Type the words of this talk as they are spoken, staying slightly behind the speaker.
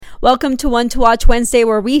Welcome to One to Watch Wednesday,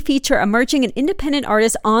 where we feature emerging and independent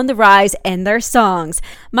artists on the rise and their songs.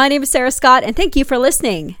 My name is Sarah Scott, and thank you for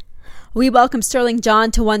listening. We welcome Sterling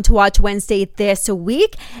John to One to Watch Wednesday this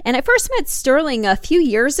week, and I first met Sterling a few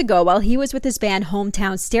years ago while he was with his band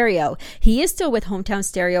Hometown Stereo. He is still with Hometown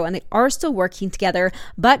Stereo, and they are still working together,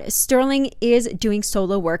 but Sterling is doing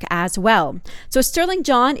solo work as well. So Sterling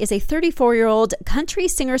John is a 34-year-old country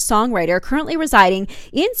singer-songwriter currently residing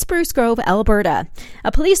in Spruce Grove, Alberta.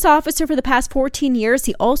 A police officer for the past 14 years,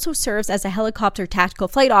 he also serves as a helicopter tactical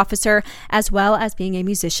flight officer, as well as being a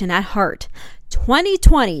musician at heart.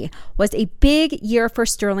 2020 was a big year for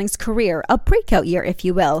Sterling's career, a breakout year, if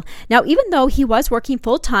you will. Now, even though he was working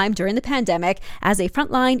full-time during the pandemic as a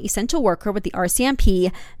frontline essential worker with the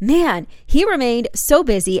RCMP, man, he remained so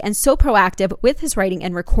busy and so proactive with his writing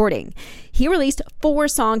and recording. He released 4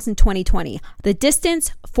 songs in 2020: The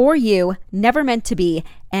Distance, For You, Never Meant to Be,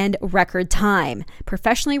 and Record Time,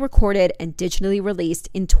 professionally recorded and digitally released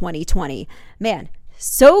in 2020. Man,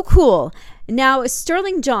 so cool. Now,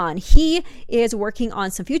 Sterling John, he is working on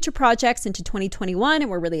some future projects into 2021, and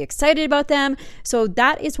we're really excited about them. So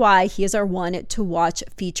that is why he is our One to Watch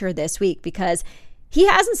feature this week, because he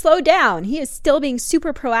hasn't slowed down. He is still being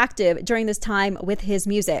super proactive during this time with his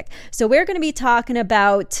music. So we're going to be talking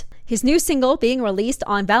about his new single being released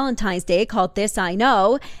on Valentine's Day called This I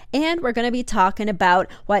Know, and we're going to be talking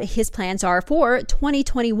about what his plans are for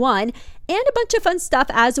 2021 and a bunch of fun stuff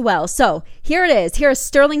as well. So here it is. Here is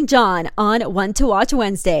Sterling John on One to Watch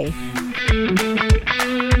Wednesday.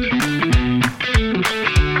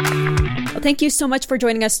 Well, thank you so much for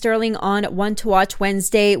joining us, Sterling, on One to Watch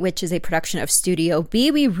Wednesday, which is a production of Studio B.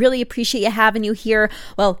 We really appreciate having you here.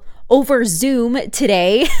 Well, over Zoom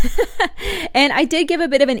today. And I did give a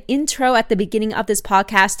bit of an intro at the beginning of this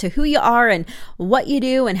podcast to who you are and what you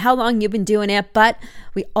do and how long you've been doing it, but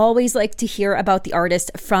we always like to hear about the artist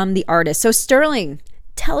from the artist. So Sterling,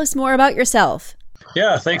 tell us more about yourself.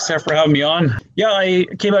 Yeah, thanks, Sarah, for having me on. Yeah, I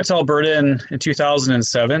came out to Alberta in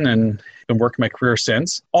 2007 and been working my career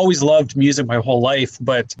since. Always loved music my whole life,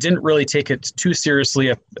 but didn't really take it too seriously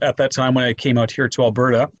at that time when I came out here to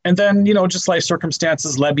Alberta. And then, just life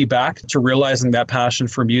circumstances led me back to realizing that passion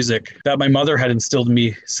for music that my mother had instilled in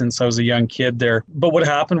me since I was a young kid there. But what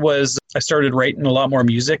happened was I started writing a lot more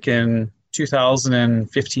music in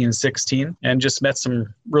 2015-16 and just met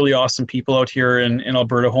some really awesome people out here in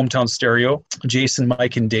Alberta, Hometown Stereo, Jason,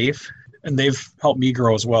 Mike, and Dave. And they've helped me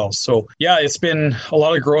grow as well. So yeah, it's been a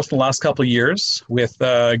lot of growth in the last couple of years with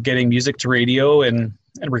getting music to radio and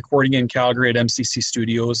recording in Calgary at MCC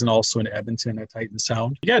Studios and also in Edmonton at Titan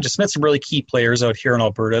Sound. Yeah, just met some really key players out here in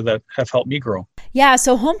Alberta that have helped me grow. Yeah,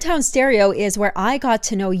 so Hometown Stereo is where I got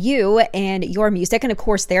to know you and your music and, of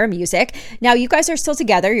course, their music. Now, you guys are still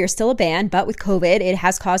together. You're still a band, but with COVID, it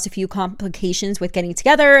has caused a few complications with getting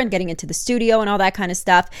together and getting into the studio and all that kind of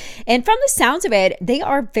stuff. And from the sounds of it, they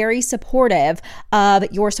are very supportive of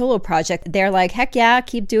your solo project. They're like, heck yeah,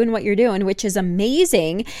 keep doing what you're doing, which is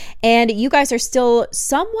amazing. And you guys are still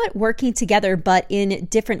somewhat working together, but in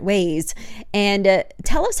different ways. And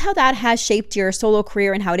tell us how that has shaped your solo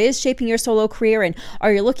career and how it is shaping your solo career. And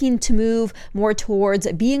are you looking to move more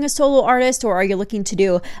towards being a solo artist, or are you looking to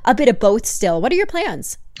do a bit of both still? What are your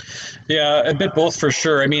plans? Yeah, a bit both for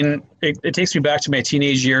sure. I mean, it takes me back to my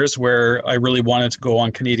teenage years where I really wanted to go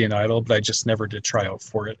on Canadian Idol, but I just never did try out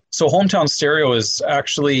for it. So Hometown Stereo is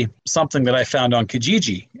actually something that I found on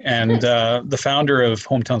Kijiji. And the founder of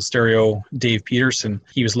Hometown Stereo, Dave Peterson,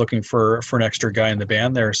 he was looking for an extra guy in the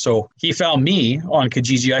band there. So he found me on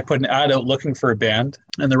Kijiji. I put an ad out looking for a band,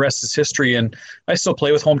 and the rest is history. And I still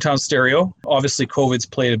play with Hometown Stereo. Obviously, COVID's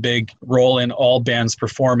played a big role in all bands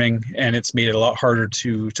performing, and it's made it a lot harder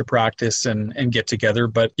to practice and get together.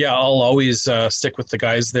 But yeah, I'll always stick with the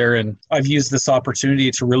guys there. And I've used this opportunity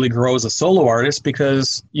to really grow as a solo artist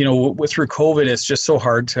because, through COVID, it's just so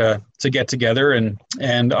hard to get together. And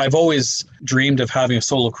I've always dreamed of having a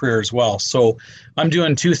solo career as well. So I'm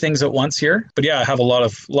doing 2 things at once here. But yeah, I have a lot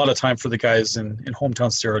of time for the guys in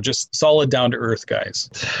Hometown Stereo, just solid, down-to-earth guys.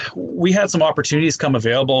 We had some opportunities come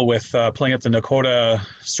available with playing at the Nakota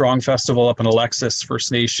Strong Festival up in Alexis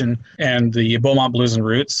First Nation and the Beaumont Blues and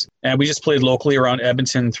Roots. And we just played locally around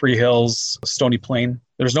Edmonton, Three Hills, Stony Plain.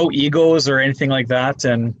 There's no egos or anything like that.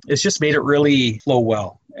 And it's just made it really flow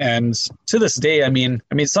well. And to this day, I mean,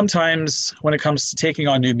 sometimes when it comes to taking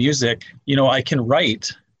on new music, I can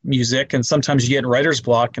write music, and sometimes you get writer's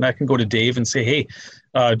block, and I can go to Dave and say, hey,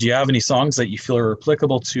 do you have any songs that you feel are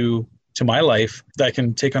applicable to my life that I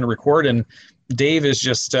can take on a record? And Dave is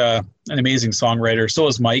just an amazing songwriter. So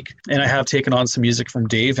is Mike. And I have taken on some music from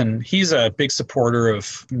Dave, and he's a big supporter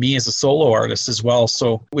of me as a solo artist as well.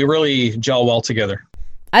 So we really gel well together.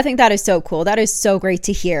 I think that is so cool. That is so great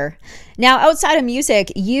to hear. Now, outside of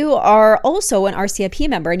music, you are also an RCMP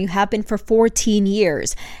member, and you have been for 14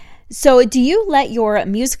 years. So do you let your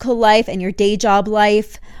musical life and your day job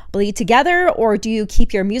life bleed together, or do you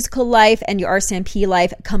keep your musical life and your RCMP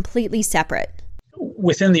life completely separate?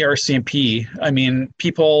 Within the RCMP, I mean,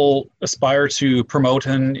 people aspire to promote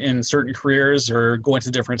in certain careers or go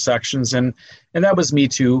into different sections. And that was me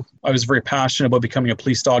too. I was very passionate about becoming a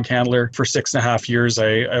police dog handler. For 6.5 years,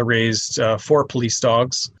 I raised 4 police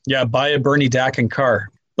dogs. Yeah, buy a Bernie Dakin car.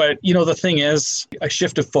 But, the thing is, I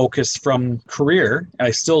shifted focus from career, and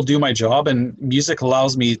I still do my job, and music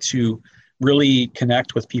allows me to really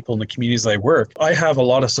connect with people in the communities I work. I have a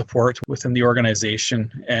lot of support within the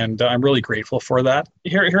organization, and I'm really grateful for that.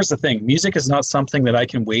 Here's the thing. Music is not something that I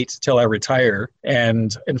can wait till I retire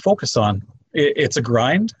and focus on. It's a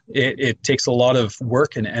grind. It takes a lot of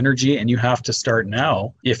work and energy, and you have to start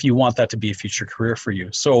now if you want that to be a future career for you.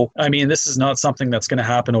 So, I mean, this is not something that's going to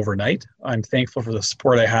happen overnight. I'm thankful for the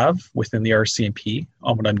support I have within the RCMP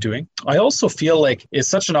on what I'm doing. I also feel like it's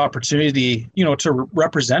such an opportunity, to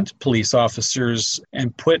represent police officers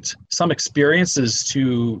and put some experiences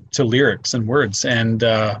to lyrics and words and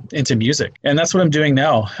into music. And that's what I'm doing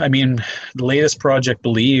now. I mean, the latest project,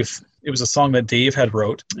 Believe, it was a song that Dave had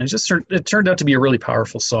wrote, and it turned out to be a really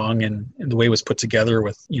powerful song, and the way it was put together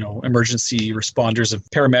with, emergency responders of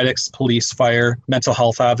paramedics, police, fire, mental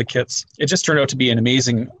health advocates. It just turned out to be an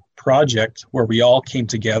amazing project where we all came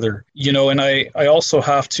together, and I also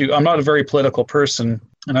have to, I'm not a very political person,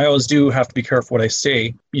 and I always do have to be careful what I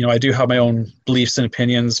say. I do have my own beliefs and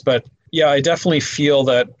opinions, but yeah, I definitely feel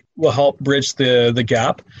that will help bridge the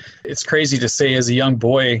gap. It's crazy to say, as a young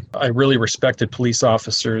boy, I really respected police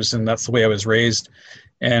officers, and that's the way I was raised.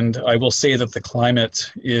 And I will say that the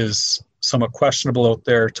climate is somewhat questionable out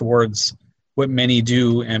there towards what many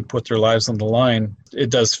do and put their lives on the line.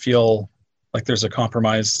 It does feel like there's a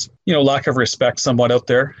compromised, lack of respect somewhat out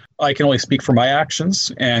there. I can only speak for my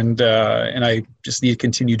actions, and I just need to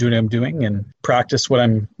continue doing what I'm doing and practice what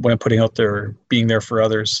I'm putting out there, being there for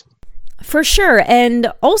others. For sure.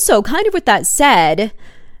 And also, kind of with that said,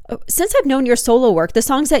 since I've known your solo work, the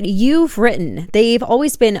songs that you've written, they've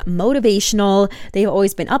always been motivational, they've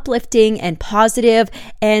always been uplifting and positive,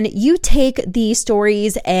 and you take the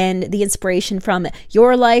stories and the inspiration from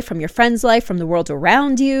your life, from your friend's life, from the world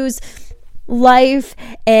around you's life,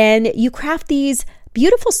 and you craft these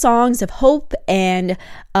beautiful songs of hope and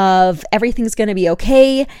of everything's going to be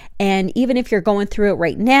okay, and even if you're going through it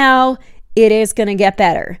right now, it is going to get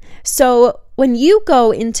better. So when you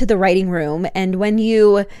go into the writing room and when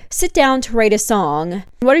you sit down to write a song,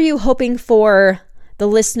 what are you hoping for the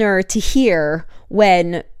listener to hear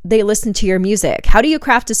when they listen to your music? How do you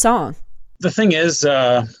craft a song? The thing is,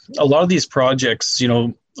 a lot of these projects,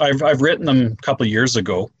 I've written them a couple of years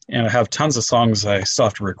ago, and I have tons of songs I still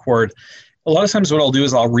have to record. A lot of times what I'll do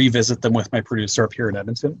is I'll revisit them with my producer up here in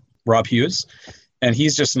Edmonton, Rob Hughes, and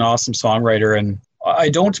he's just an awesome songwriter. And I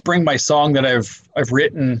don't bring my song that I've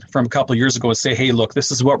written from a couple of years ago and say, hey, look,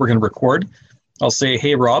 this is what we're going to record. I'll say,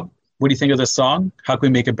 hey, Rob, what do you think of this song? How can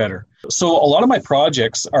we make it better? So a lot of my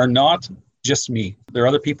projects are not just me. There are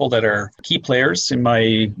other people that are key players in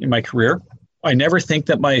my career. I never think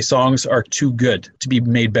that my songs are too good to be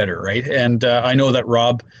made better, right? And I know that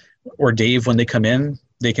Rob or Dave, when they come in,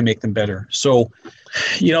 they can make them better. So,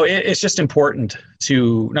 it's just important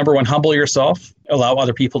to, number one, humble yourself, allow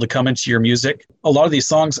other people to come into your music. A lot of these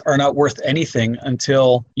songs are not worth anything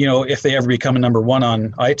until, if they ever become a number one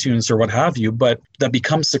on iTunes or what have you, but that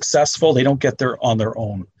become successful, they don't get there on their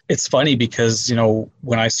own. It's funny because,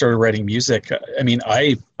 when I started writing music,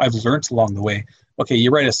 I've learned along the way, okay,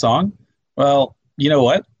 you write a song, well, you know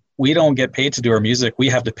what? We don't get paid to do our music. We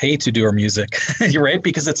have to pay to do our music, right?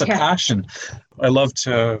 Because it's a passion. I love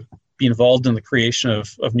to be involved in the creation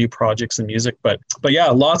of new projects and music. But yeah,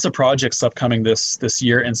 lots of projects upcoming this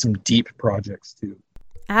year, and some deep projects too.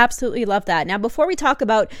 Absolutely love that. Now, before we talk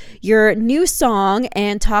about your new song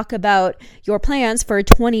and talk about your plans for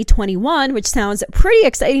 2021, which sounds pretty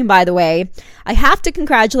exciting, by the way, I have to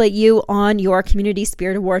congratulate you on your Community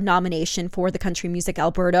Spirit Award nomination for the Country Music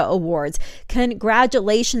Alberta Awards.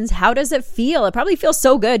 Congratulations. How does it feel? It probably feels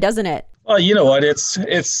so good, doesn't it? You know what?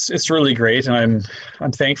 It's really great, and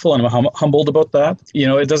I'm thankful and I'm humbled about that.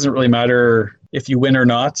 It doesn't really matter if you win or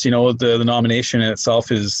not. The nomination in itself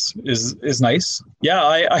is nice. Yeah,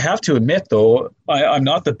 I have to admit though, I'm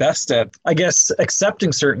not the best at, I guess,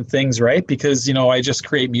 accepting certain things, right? Because I just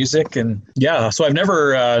create music, and yeah, so I've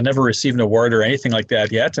never received an award or anything like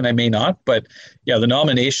that yet, and I may not. But yeah, the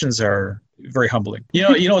nominations are very humbling.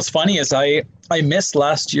 What's funny is I missed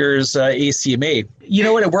last year's ACMA. You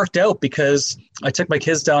know what? It worked out because I took my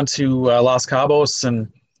kids down to Los Cabos,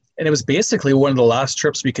 and it was basically one of the last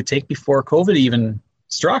trips we could take before COVID even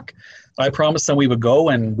struck. I promised them we would go,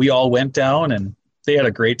 and we all went down, and they had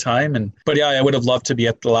a great time. But yeah, I would have loved to be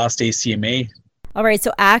at the last ACMA. All right.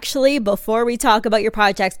 So actually, before we talk about your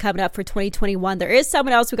projects coming up for 2021, there is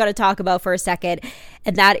someone else we got to talk about for a second,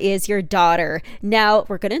 and that is your daughter. Now,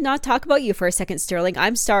 we're going to not talk about you for a second, Sterling.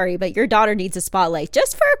 I'm sorry, but your daughter needs a spotlight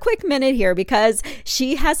just for a quick minute here because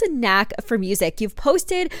she has a knack for music. You've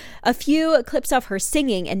posted a few clips of her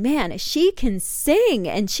singing, and man, she can sing,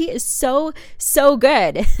 and she is so, so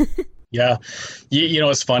good. Yeah.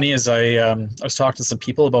 What's funny is I was talking to some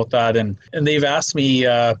people about that, and they've asked me,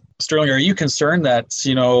 Sterling, are you concerned that,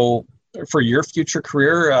 for your future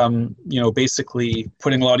career, basically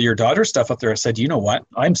putting a lot of your daughter's stuff up there? I said, you know what?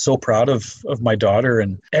 I'm so proud of my daughter,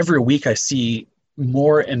 and every week I see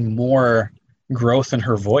more and more growth in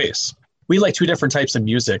her voice. We like two different types of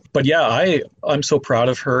music, but yeah, I'm so proud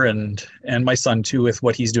of her and my son too with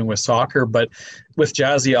what he's doing with soccer. But with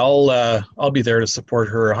Jazzy, I'll be there to support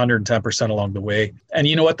her 110% along the way. And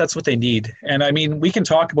you know what? That's what they need. And I mean, we can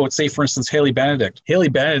talk about, say, for instance, Haley Benedict. Haley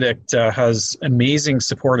Benedict has amazing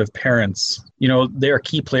supportive parents. They are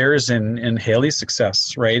key players in Haley's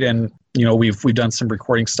success, right? And we've done some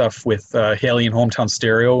recording stuff with Haley in Hometown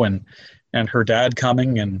Stereo and her dad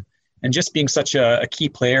coming and just being such a key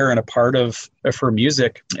player and a part of her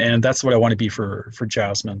music. And that's what I want to be for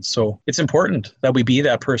Jasmine. So it's important that we be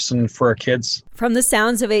that person for our kids. From the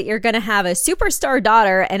sounds of it, you're going to have a superstar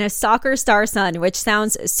daughter and a soccer star son, which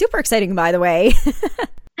sounds super exciting, by the way.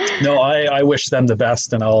 No, I wish them the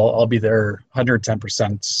best, and I'll be there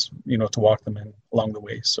 110%, to walk them in along the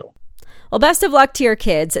way. So. Well, best of luck to your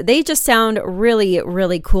kids. They just sound really,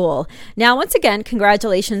 really cool. Now, once again,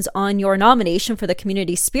 congratulations on your nomination for the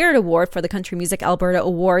Community Spirit Award for the Country Music Alberta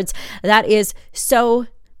Awards. That is so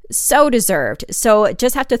deserved. So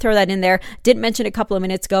just have to throw that in there. Didn't mention it a couple of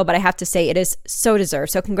minutes ago, but I have to say it is so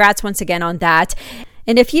deserved. So congrats once again on that.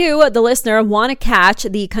 And if you, the listener, want to catch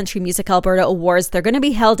the Country Music Alberta Awards, they're going to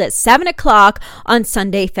be held at 7 o'clock on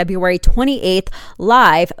Sunday, February 28th,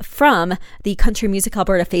 live from the Country Music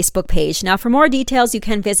Alberta Facebook page. Now, for more details, you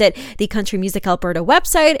can visit the Country Music Alberta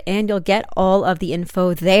website, and you'll get all of the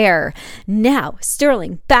info there. Now,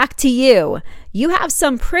 Sterling, back to you. You have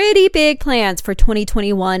some pretty big plans for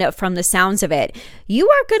 2021 from the sounds of it. You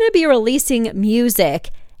are going to be releasing music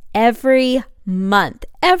every month,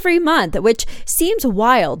 which seems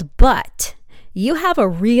wild, but you have a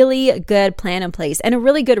really good plan in place and a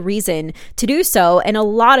really good reason to do so and a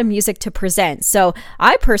lot of music to present. So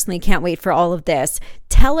I personally can't wait for all of this.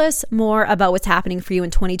 Tell us more about what's happening for you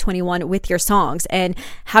in 2021 with your songs and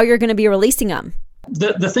how you're going to be releasing them.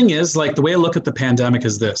 The thing is, like, the way I look at the pandemic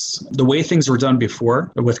is this. The way things were done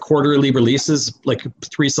before with quarterly releases, like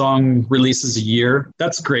 3-song releases a year,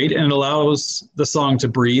 that's great. And it allows the song to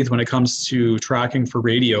breathe when it comes to tracking for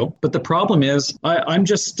radio. But the problem is I'm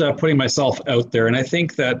just putting myself out there. And I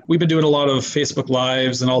think that we've been doing a lot of Facebook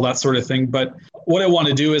Lives and all that sort of thing. But what I want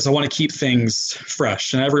to do is I want to keep things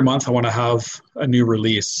fresh. And every month I want to have a new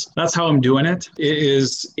release. That's how I'm doing it. It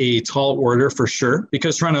is a tall order for sure,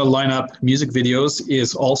 because trying to line up music videos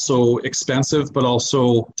is also expensive, but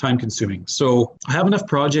also time consuming. So I have enough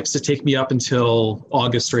projects to take me up until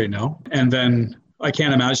August right now. And then I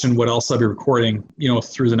can't imagine what else I'll be recording,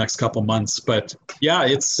 through the next couple months. But yeah,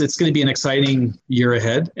 it's going to be an exciting year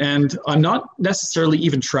ahead. And I'm not necessarily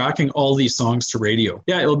even tracking all these songs to radio.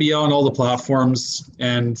 Yeah, it'll be on all the platforms,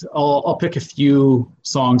 and I'll pick a few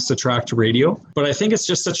songs to track to radio. But I think it's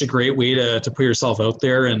just such a great way to put yourself out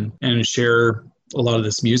there and share a lot of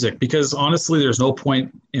this music, because honestly, there's no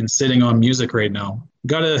point in sitting on music right now.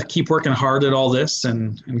 Got to keep working hard at all this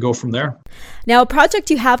and go from there. Now, a project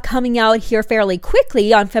you have coming out here fairly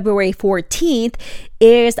quickly on February 14th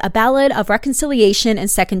is a ballad of reconciliation and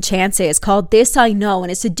second chances called This I Know,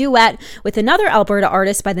 and it's a duet with another Alberta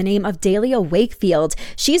artist by the name of Dahlia Wakefield.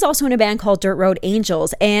 She's also in a band called Dirt Road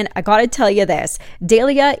Angels, and I gotta tell you this,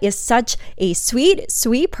 Dahlia is such a sweet,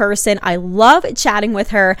 sweet person. I love chatting with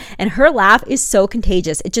her, and her laugh is so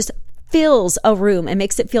contagious. It just fills a room and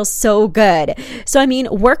makes it feel so good. So, I mean,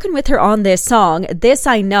 working with her on this song, This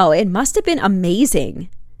I Know, it must have been amazing.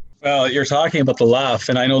 Well, you're talking about the laugh,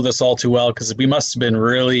 and I know this all too well because we must have been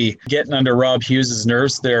really getting under Rob Hughes's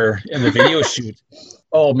nerves there in the video shoot.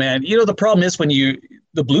 Oh, man. The problem is when the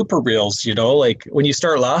blooper reels, like when you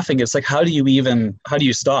start laughing, it's like, how do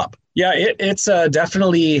you stop? Yeah, it's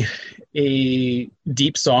definitely a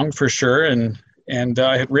deep song for sure. And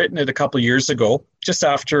I had written it a couple of years ago. just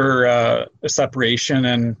after a separation,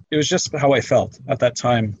 and it was just how I felt at that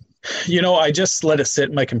time. I just let it sit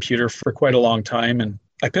in my computer for quite a long time, and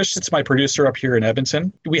I pitched it to my producer up here in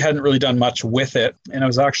Edmonton. We hadn't really done much with it, and I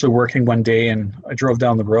was actually working one day, and I drove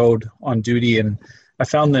down the road on duty, and I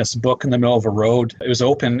found this book in the middle of a road. It was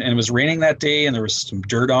open, and it was raining that day, and there was some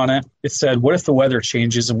dirt on it. It said, "What if the weather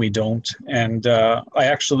changes and we don't?" And I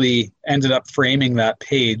actually ended up framing that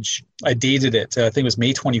page. I dated it. I think it was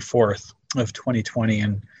May 24th of 2020,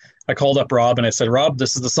 and I called up Rob and I said, "Rob,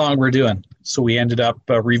 this is the song we're doing." So we ended up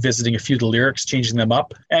revisiting a few of the lyrics, changing them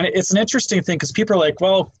up. And it's an interesting thing because people are like,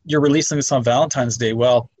 well, you're releasing this on Valentine's Day.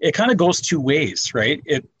 Well, it kind of goes two ways, right?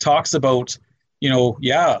 It talks about,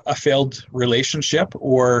 a failed relationship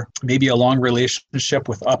or maybe a long relationship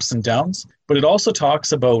with ups and downs. But it also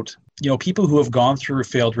talks about, people who have gone through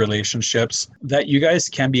failed relationships, that you guys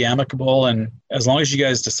can be amicable, and as long as you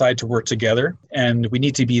guys decide to work together, and we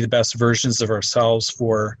need to be the best versions of ourselves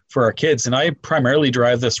for our kids. And I primarily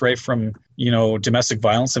derive this right from, domestic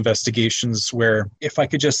violence investigations, where if I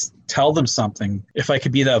could just tell them something, if I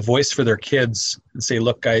could be that voice for their kids and say,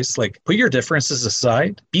 look, guys, put your differences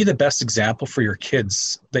aside, be the best example for your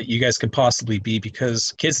kids that you guys can possibly be,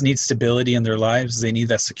 because kids need stability in their lives. They need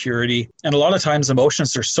that security. And a lot of times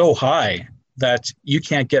emotions are so high that you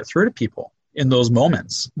can't get through to people in those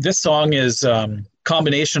moments. This song is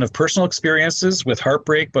combination of personal experiences with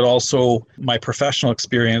heartbreak, but also my professional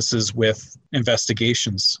experiences with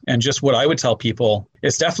investigations. And just what I would tell people,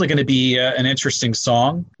 it's definitely going to be an interesting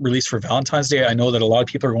song released for Valentine's Day. I know that a lot of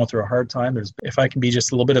people are going through a hard time. If I can be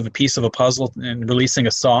just a little bit of a piece of a puzzle in releasing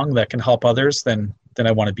a song that can help others, then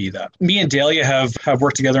I want to be that. Me and Dahlia have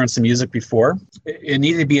worked together on some music before. It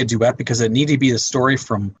needed to be a duet because it needed to be the story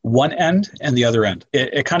from one end and the other end.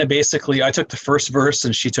 It kind of basically, I took the first verse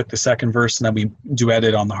and she took the second verse, and then we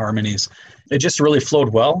duetted on the harmonies. It just really flowed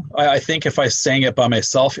well. I think if I sang it by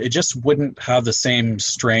myself, it just wouldn't have the same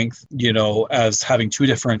strength, as having two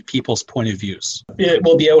different people's point of views. It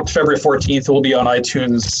will be out February 14th. It will be on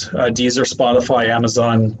iTunes, Deezer, Spotify,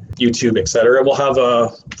 Amazon, YouTube, etc. We'll have a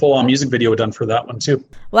full-on music video done for that one too.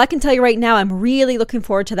 Well, I can tell you right now, I'm really looking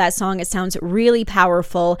forward to that song. It sounds really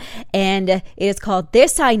powerful, and it is called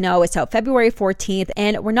This I Know. It's out February 14th,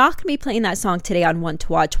 and we're not going to be playing that song today on One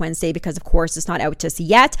to Watch Wednesday because, of course, it's not out just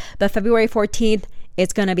yet, but February 14th,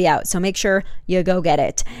 it's going to be out. So make sure you go get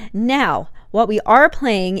it. Now, what we are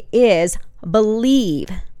playing is Believe.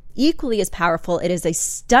 Equally as powerful. It is a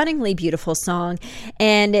stunningly beautiful song,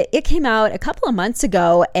 and it came out a couple of months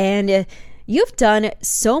ago, and you've done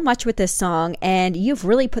so much with this song, and you've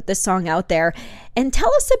really put this song out there. And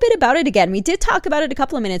tell us a bit about it again. We did talk about it a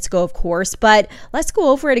couple of minutes ago, of course, but let's go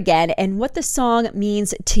over it again and what the song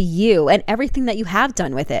means to you and everything that you have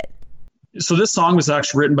done with it. So this song was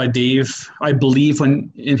actually written by Dave, I believe,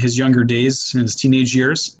 in his younger days, in his teenage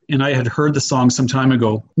years. And I had heard the song some time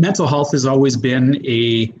ago. Mental health has always been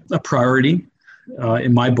a priority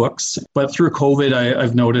in my books. But through COVID,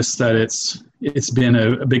 I've noticed that it's been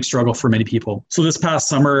a big struggle for many people. So this past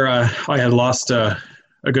summer, I had lost a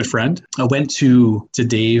good friend. I went to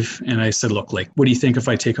Dave and I said, look, what do you think if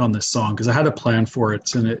I take on this song? Because I had a plan for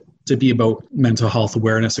it, and to be about mental health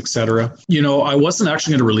awareness, etc. I wasn't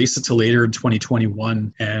actually going to release it till later in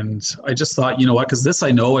 2021. And I just thought, you know what, because This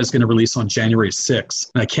I Know is going to release on January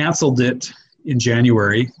 6th. And I canceled it in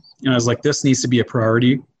January. And I was like, this needs to be a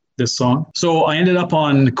priority, this song. So I ended up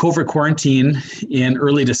on COVID quarantine in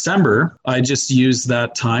early December. I just used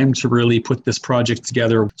that time to really put this project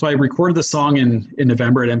together. So I recorded the song in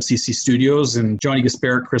November at MCC Studios, and Johnny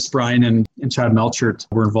Gasparic, Chris Bryan, and Chad Melchert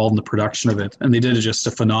were involved in the production of it. And they did just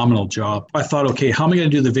a phenomenal job. I thought, okay, how am I going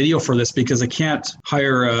to do the video for this? Because I can't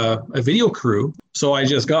hire a video crew. So I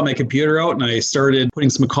just got my computer out and I started putting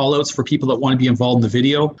some call outs for people that want to be involved in the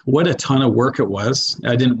video. What a ton of work it was.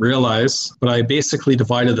 I didn't realize, but I basically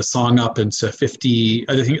divided the song up into 50,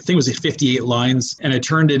 I think it was 58 lines, and I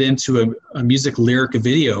turned it into a music lyric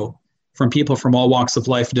video from people from all walks of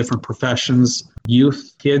life, different professions,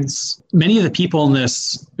 youth, kids. Many of the people in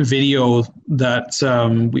this video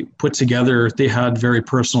that we put together, they had very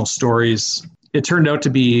personal stories. It turned out to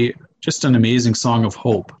be just an amazing song of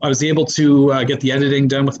hope. I was able to get the editing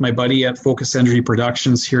done with my buddy at Focus Energy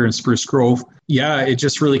Productions here in Spruce Grove. Yeah, it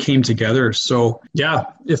just really came together. So yeah,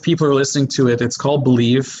 if people are listening to it, it's called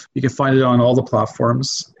Believe. You can find it on all the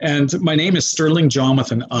platforms. And my name is Sterling John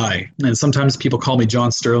with an I. And sometimes people call me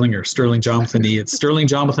John Sterling or Sterling John with an E. It's Sterling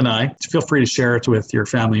John with an I. Feel free to share it with your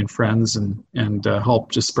family and friends and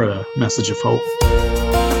help just spread a message of hope.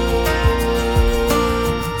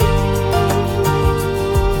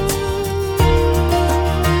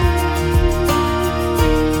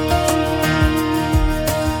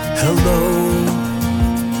 Hello,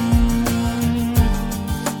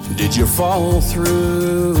 fall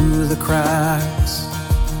through the cracks.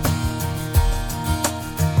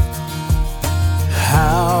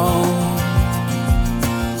 How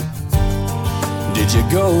did you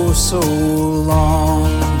go so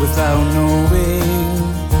long without knowing?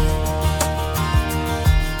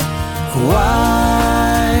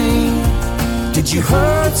 Why did you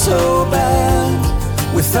hurt so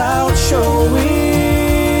bad without showing?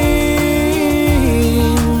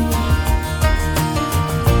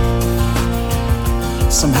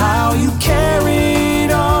 Somehow you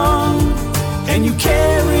carried on, and you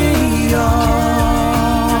carried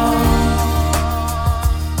on.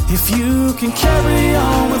 If you can carry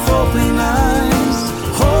on with open eyes,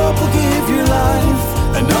 hope will give your life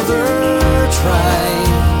another try.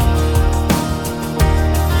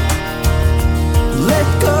 Let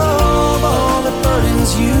go of all that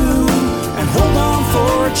burdens you, and hold on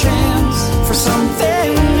for a chance for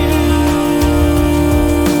something new.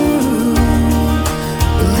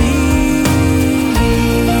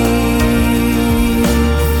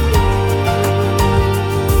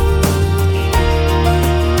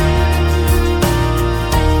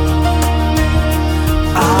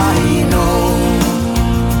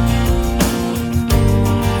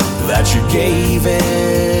 You gave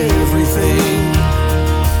everything.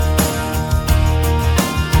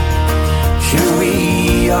 Here we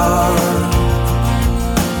are.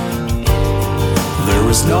 There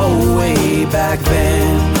was no way back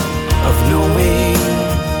then of knowing.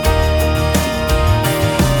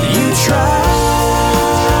 You tried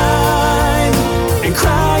and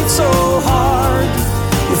cried so hard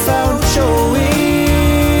without showing.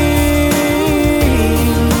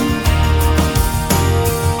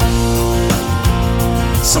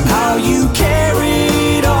 Somehow you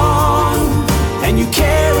carried on, and you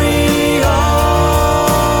carried on.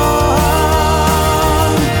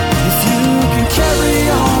 If you can carry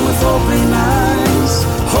on with open eyes,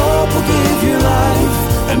 hope will give your life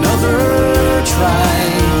another try.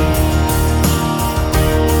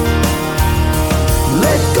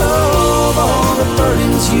 Let go of all that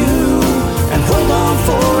burdens you, and hold on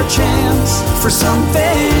for a chance for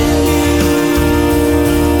something new.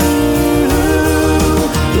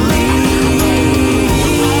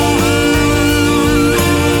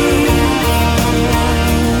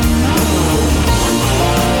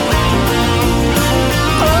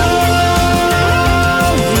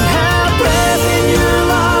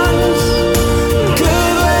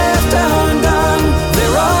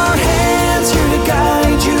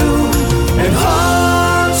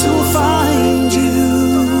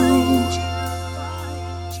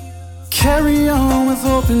 Carry on with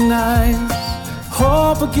open eyes,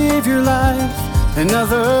 hope will give your life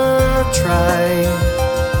another try.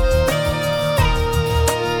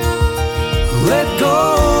 Let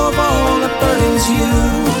go of all that burdens you,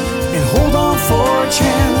 and hold on for a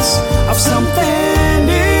chance of something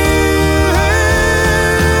new.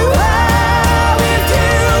 Oh, if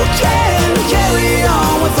you can carry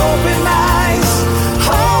on with open eyes,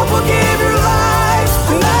 hope will give your life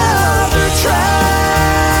another try.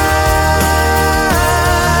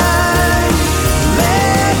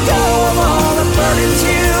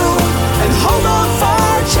 Hold on for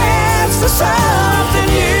a chance for something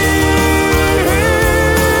new.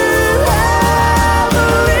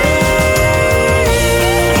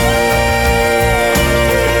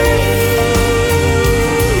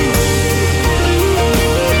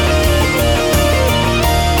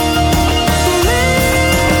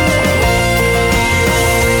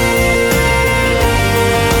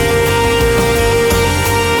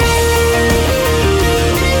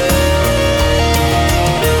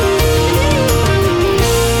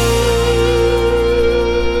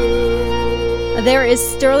 I There is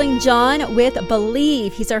Sterling John with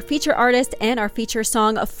Believe. He's our feature artist and our feature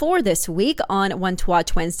song for this week on One to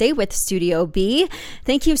Watch Wednesday with Studio B.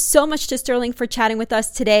 Thank you so much to Sterling for chatting with us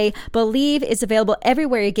today. Believe is available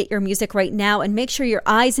everywhere you get your music right now, and make sure your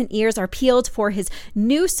eyes and ears are peeled for his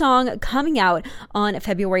new song coming out on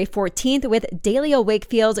February 14th with Dalio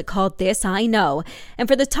Wakefield called This I Know. And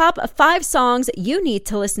for the top 5 songs you need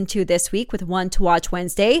to listen to this week with One to Watch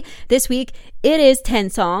Wednesday, this week it is 10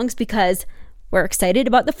 songs because we're excited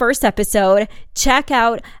about the first episode. Check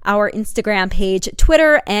out our Instagram page,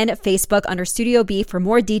 Twitter, and Facebook under Studio B for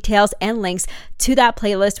more details and links to that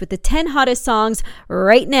playlist with the 10 hottest songs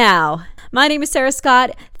right now. My name is Sarah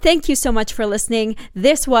Scott. Thank you so much for listening.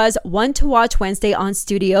 This was One to Watch Wednesday on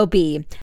Studio B.